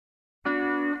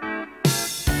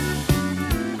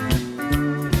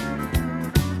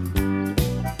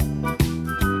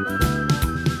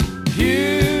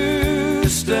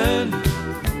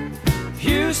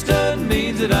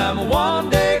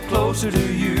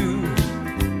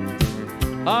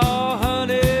Oh,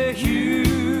 honey,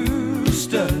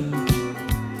 Houston.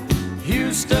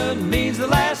 Houston means the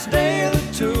last day of the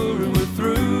tour and we're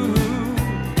through.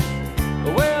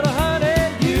 Well,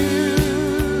 honey,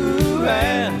 you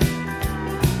and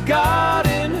God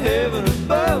in heaven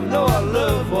above know I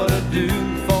love what I do.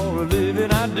 For a living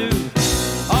I do.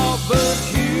 Oh, but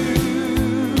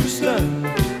Houston,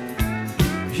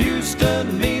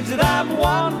 Houston means that I'm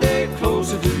one day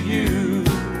closer to you.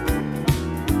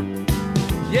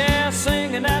 Yeah,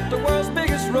 singing at the world's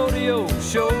biggest rodeo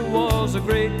show was a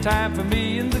great time for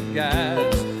me and the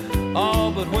guys.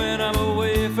 Oh, but when I'm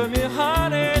away from you,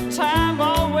 honey, time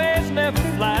always never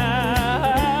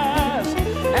flies.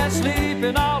 And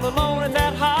sleeping all alone in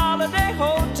that holiday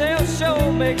hotel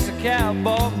show makes a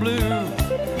cowboy blue.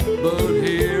 But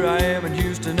here I am in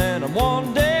Houston and I'm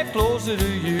one day closer to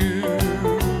you.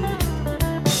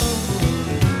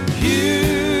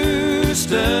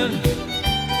 Houston,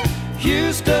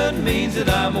 Houston means that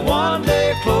I'm one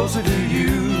day closer to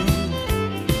you.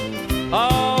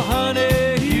 Oh,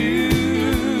 honey,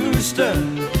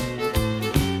 Houston,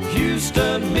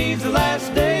 Houston means the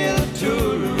last day of the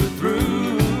tour we're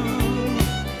through.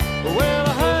 Well,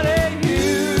 honey,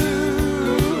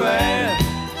 you and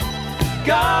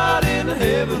God in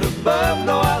heaven above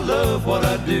know I love what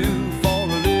I do. For a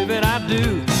living I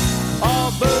do.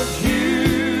 Oh, but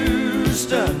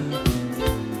Houston,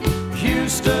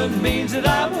 Houston means that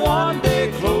I'm one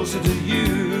day closer to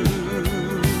you.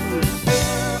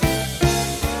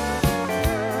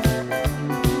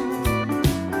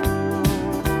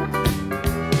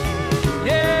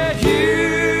 Yeah,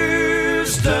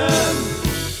 Houston,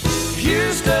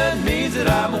 Houston means that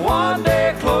I'm one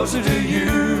day closer to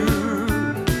you.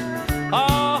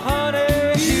 Oh,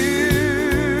 honey,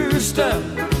 Houston,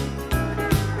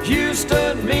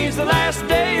 Houston means the last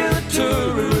day of the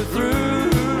tour we're through.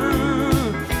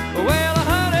 Well,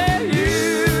 honey,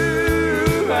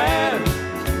 you and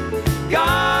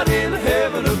God in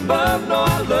heaven above know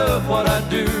I love what I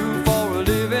do. For a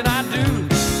living I do.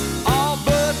 Oh,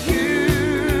 but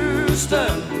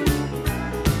Houston,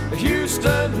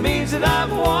 Houston means that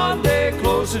I'm one day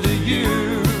closer to you.